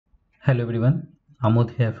Hello everyone, Amod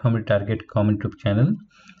here from the Target Com YouTube channel,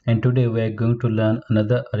 and today we are going to learn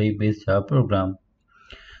another array based Java program.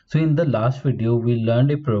 So in the last video we learned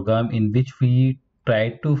a program in which we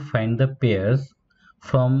tried to find the pairs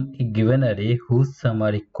from a given array whose sum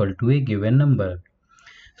are equal to a given number.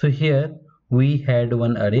 So here we had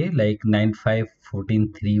one array like 9, 5,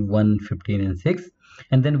 14, 3, 1, 15 and 6,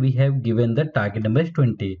 and then we have given the target number is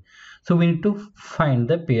 20. So we need to find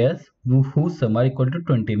the pairs whose sum are equal to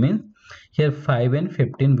 20. Means here 5 and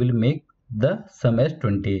 15 will make the sum as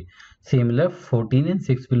 20. Similar 14 and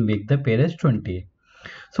 6 will make the pair as 20.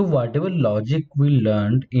 So whatever logic we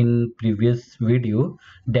learned in previous video,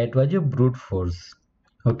 that was a brute force.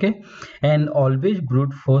 Okay, and always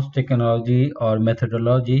brute force technology or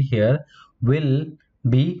methodology here will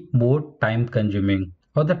be more time consuming,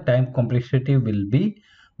 or the time complexity will be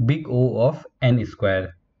big O of n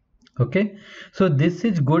square. Okay, so this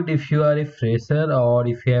is good if you are a fresher or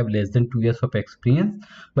if you have less than 2 years of experience,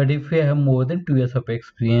 but if you have more than 2 years of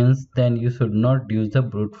experience, then you should not use the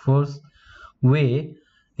brute force way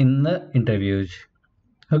in the interviews.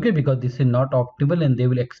 Okay, because this is not optimal and they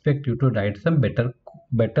will expect you to write some better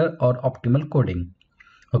or optimal coding.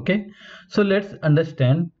 Okay, so let's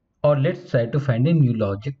understand, or let's try to find a new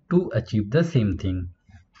logic to achieve the same thing.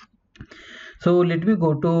 So let me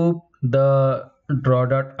go to the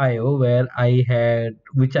draw.io where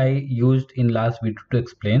which I used in last video to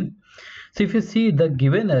explain. So if you see the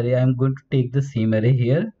given array, I'm going to take the same array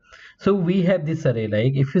here. So we have this array,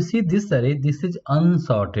 like if you see this array, this is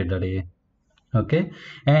unsorted array. Okay,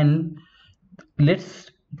 and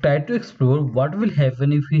let's try to explore what will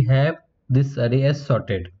happen if we have this array as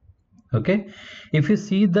sorted. Okay, if you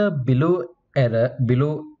see the below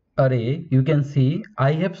array, you can see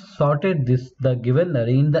I have sorted the given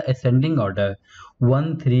array in the ascending order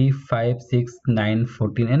 1, 3, 5, 6, 9,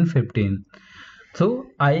 14 and 15. So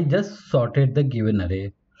I just sorted the given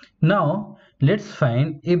array. Now let's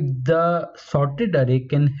find if the sorted array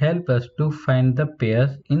can help us to find the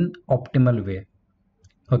pairs in optimal way.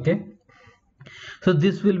 Okay, so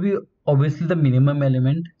this will be obviously the minimum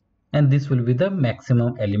element and this will be the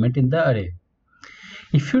maximum element in the array.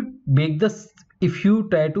 If you if you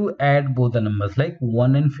try to add both the numbers like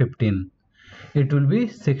 1 and 15, it will be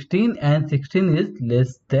 16 and 16 is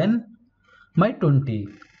less than my 20.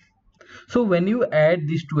 So when you add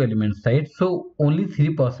these two elements, right, so only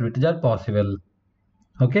three possibilities are possible.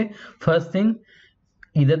 Okay, first thing,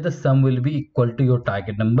 either the sum will be equal to your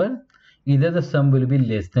target number, either the sum will be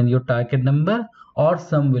less than your target number, or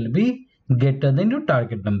sum will be greater than your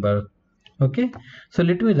target number. Okay, so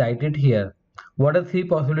let me write it here. What are three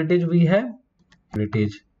possibilities we have?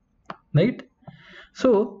 Right?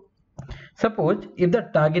 So suppose if the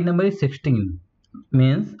target number is 16,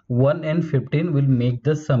 means 1 and 15 will make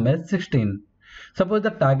the sum as 16. Suppose the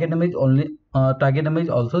target number is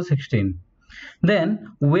also 16,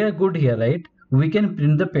 then we are good here, right? We can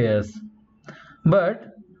print the pairs.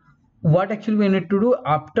 But what actually we need to do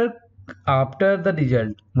after the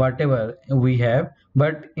result, whatever we have,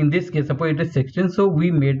 but in this case suppose it is 16, so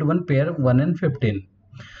we made one pair 1 and 15.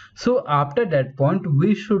 So after that point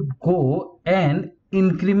we should go and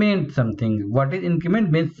increment something. What is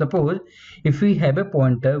increment? Means suppose if we have a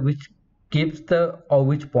pointer which keeps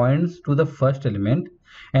which points to the first element,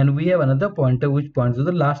 and we have another pointer which points to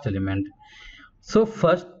the last element. So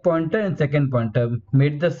first pointer and second pointer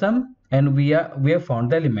made the sum and we have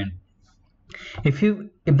found the element. If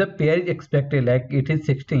the pair is expected like it is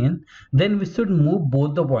 16, then we should move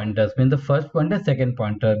both the pointers, mean the first pointer, second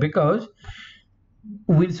pointer, because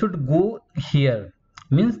we should go here,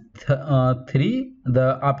 means 3,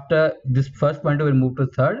 the after this first pointer will move to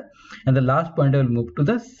third and the last pointer will move to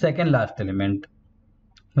the second last element,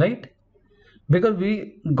 right? Because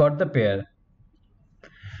we got the pair.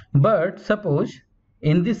 But suppose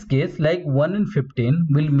in this case like 1 and 15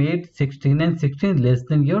 will make 16 and 16 less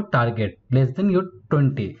than your target, less than your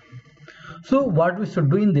 20. So what we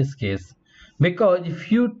should do in this case, because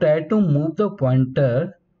if you try to move the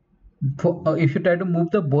pointer, if you try to move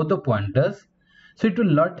both the pointers, so it will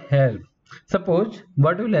not help. Suppose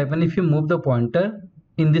what will happen if you move the pointer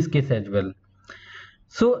in this case as well.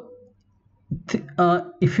 So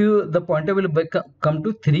if the pointer will come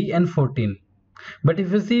to 3 and 14, but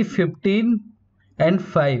if you see 15 and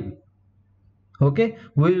 5, okay,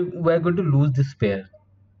 we are going to lose this pair,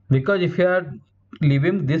 because if you are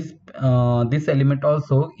leaving this element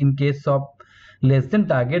also in case of less than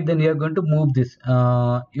target, then you are going to move this, you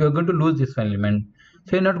are going to lose this element,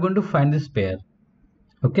 so you're not going to find this pair.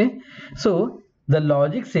 Okay, so the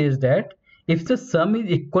logic says that if the sum is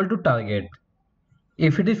equal to target,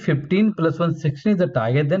 if it is 15 plus 1 16 is the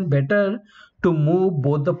target, then better to move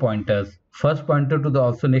both the pointers, first pointer to the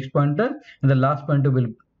also next pointer, and the last pointer will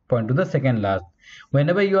point to the second last.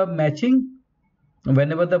 Whenever you are matching,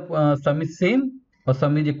 whenever the sum is same or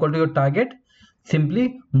sum is equal to your target,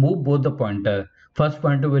 simply move both the pointer. First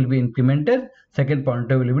pointer will be incremented, second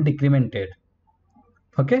pointer will be decremented.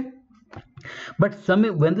 Okay, but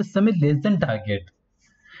when the sum is less than target,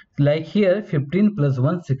 like here 15 plus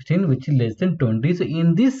 1 16, which is less than 20, so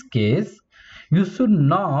in this case you should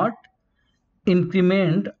not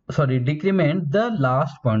decrement the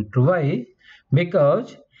last pointer. Why?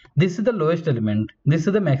 Because this is the lowest element, this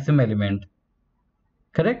is the maximum element,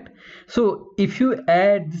 correct? So if you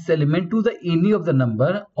add this element to the any of the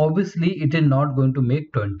number, obviously it is not going to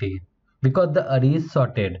make 20 because the array is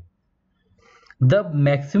sorted. The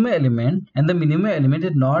maximum element and the minimum element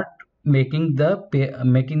is not making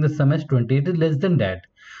the sum as 20, it is less than that.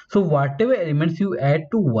 So whatever elements you add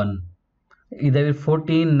to 1, either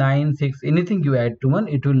 14 9 6, anything you add to 1,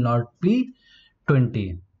 it will not be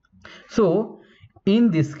 20. So in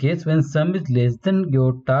this case, when sum is less than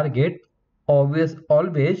your target, always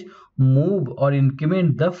move or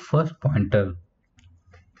increment the first pointer.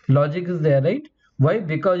 Logic is there, right? Why?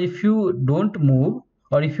 Because if you don't move,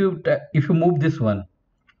 or if you move this one,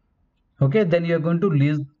 okay, then you are going to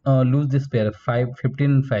lose this pair 5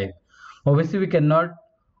 15 and 5. Obviously we cannot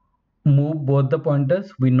move both the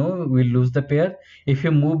pointers, we know we'll lose the pair. If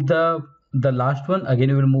you move the last one, again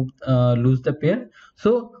you will lose the pair.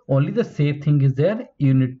 So only the safe thing is there,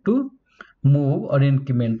 you need to move or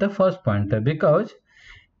increment the first pointer, because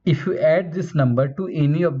if you add this number to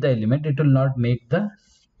any of the element, it will not make the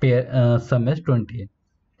pair sum as 20.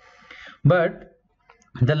 But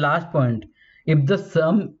the last point, if the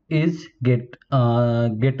sum is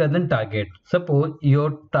greater than target, suppose if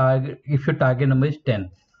your target number is 10,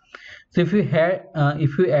 so if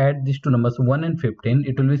you add these two numbers 1 and 15,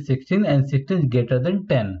 it will be 16, and 16 is greater than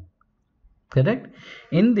 10, correct?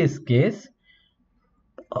 In this case,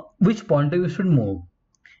 which pointer you should move?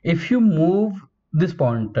 If you move this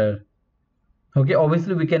pointer, okay,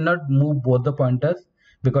 obviously we cannot move both the pointers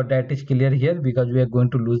because that is clear here, because we are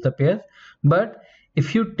going to lose the pairs. But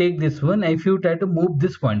if you take this one, if you try to move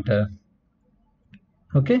this pointer,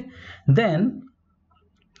 okay, then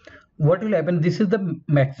what will happen? This is the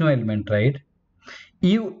maximum element, right?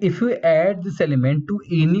 If you add this element to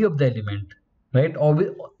any of the element, right,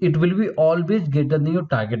 it will be always greater than your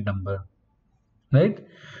target number, right?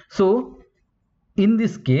 So in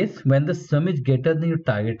this case, when the sum is greater than your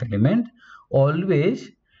target element, always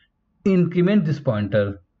increment this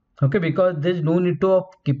pointer, okay, because there's no need to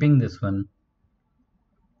keeping this one.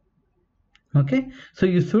 Okay, so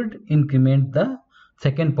you should increment the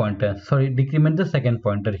second pointer, decrement the second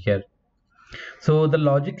pointer here. So the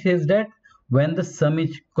logic says that when the sum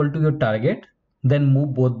is equal to your target, then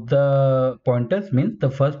move both the pointers, means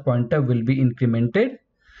the first pointer will be incremented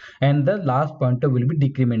and the last pointer will be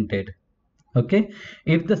decremented. Okay,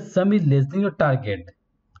 if the sum is less than your target,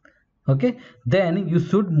 okay, then you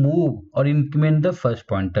should move or increment the first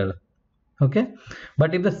pointer. Okay,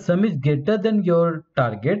 but if the sum is greater than your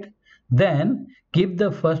target, then keep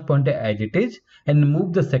the first pointer as it is and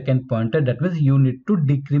move the second pointer. That means you need to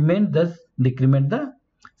decrement the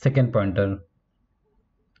second pointer.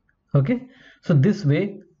 Okay, so this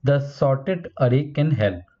way the sorted array can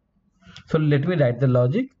help. So let me write the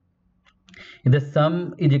logic. If the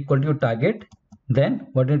sum is equal to your target, then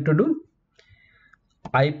what you need to do?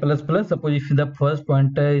 I plus plus. Suppose if the first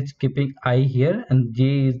pointer is keeping I here and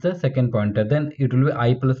j is the second pointer, then it will be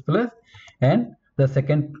I plus plus, and the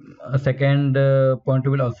second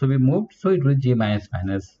pointer will also be moved, so it will be j minus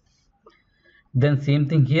minus. Then same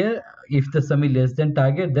thing here, if the sum is less than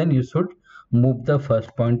target, then you should move the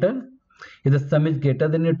first pointer. If the sum is greater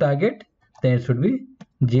than your target, then it should be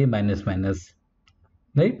j minus minus,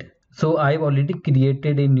 right? So I've already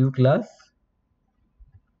created a new class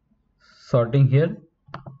sorting here.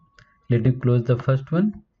 Let me close the first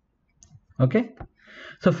one. Okay,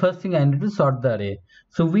 so first thing I need to sort the array.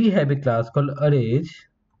 So we have a class called arrays,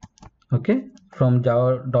 okay, from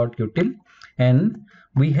java.util, and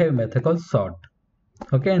we have a method called sort,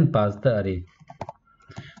 okay, and pass the array.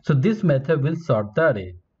 So this method will sort the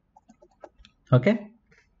array, okay,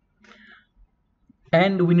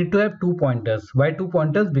 and we need to have two pointers. Why two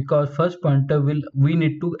pointers? Because first pointer we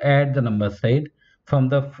need to add the numbers, right, from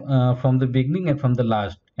the beginning and from the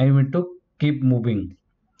last, and we need to keep moving.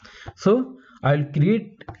 So I'll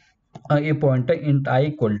create a pointer int I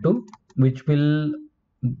equal to, which will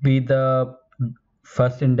be the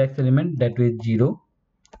first index element, that is 0,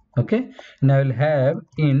 okay, and I will have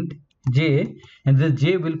int j, and this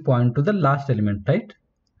j will point to the last element, right?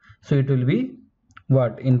 So it will be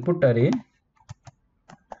what? Input array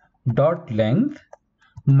dot length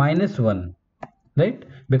minus 1, right?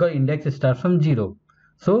 Because index starts from 0,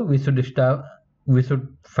 so we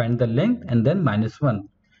should find the length and then minus 1.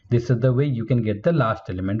 This is the way you can get the last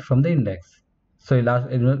element from the index, so last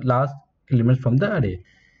element from the array.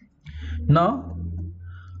 Now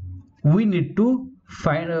we need to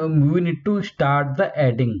start the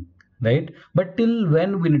adding, right? But till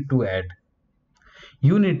when we need to add?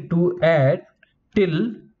 You need to add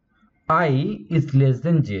till I is less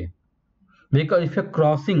than j, because if you're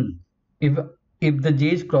crossing, if the j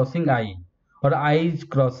is crossing I, or I is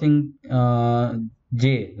crossing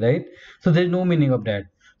j, right? So there's no meaning of that.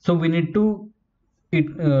 So we need to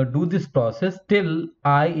do this process till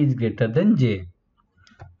I is greater than j.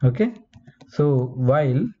 Okay, so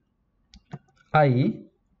while I,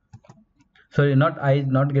 sorry, not I is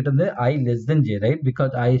not greater than I less than j, right?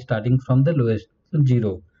 Because I is starting from the lowest, so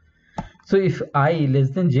 0. So if I less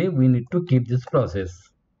than j, we need to keep this process.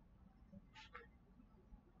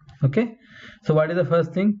 Okay, so what is the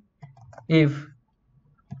first thing? If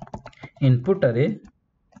input array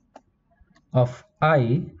of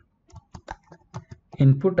I,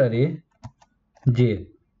 input array j,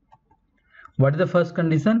 what is the first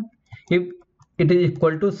condition? If it is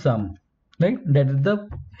equal to sum, right? That is the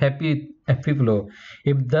happy flow.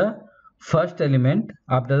 If the first element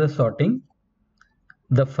after the sorting,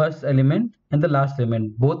 the first element and the last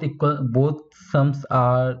element both sums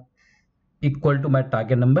are equal to my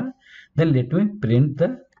target number, then let me print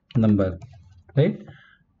the number, right?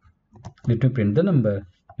 Let me print the number,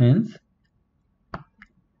 means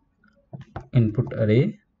input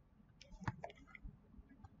array,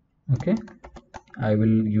 okay, I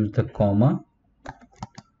will use the comma,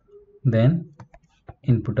 then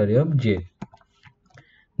input array of j.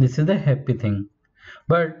 This is the happy thing,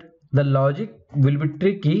 but the logic will be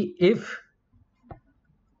tricky if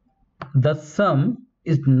the sum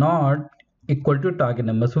is not equal to target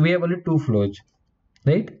number. So we have only two flows,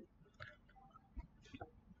 right?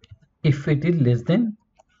 If it is less than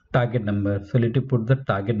target number, so let me put the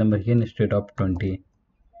target number here instead of 20.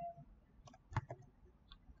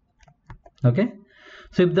 Okay,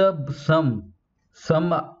 so if the sum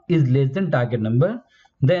is less than target number,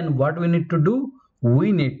 then what we need to do?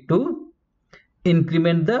 We need to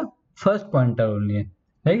increment the first pointer only,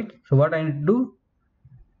 right? So what I need to do?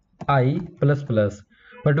 I plus plus,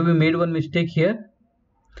 but we made one mistake here.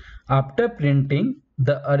 After printing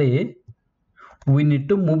the array, we need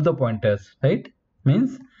to move the pointers, right?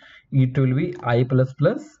 Means it will be I plus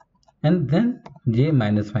plus and then j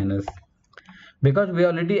minus minus, because we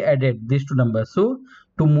already added these two numbers. So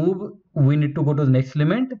to move, we need to go to the next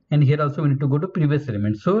element, and here also we need to go to previous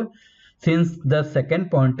element. So since the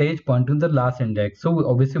second pointer is pointing to the last index, so we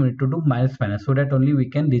obviously we need to do minus minus, so that only we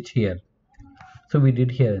can reach here. So we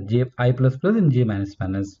did here j I plus plus and j minus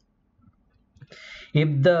minus.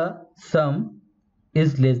 If the sum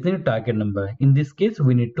is less than target number, in this case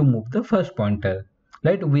we need to move the first pointer,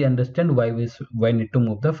 right? We understand why we need to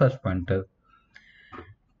move the first pointer.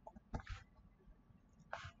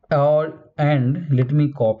 And let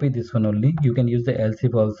me copy this one only. You can use the else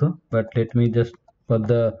if also, but let me just, for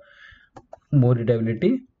the more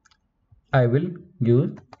readability, I will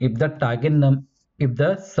use if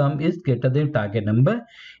the sum is greater than target number.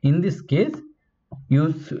 In this case, we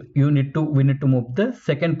need to move the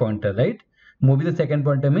second pointer, right? Moving the second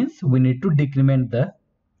pointer means we need to decrement the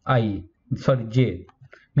j,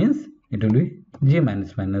 means it will be j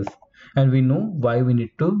minus minus, and we know why we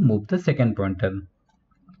need to move the second pointer.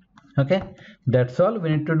 Okay, that's all we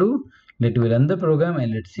need to do. Let me run the program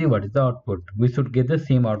and let's see what is the output. We should get the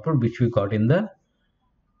same output which we got in the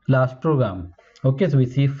last program. Okay, so we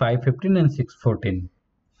see 515 and 614.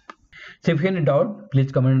 So if you have any doubt,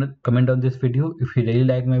 please comment on this video. If you really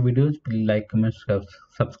like my videos, please like, comment,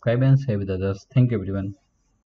 subscribe and share with others. Thank you everyone.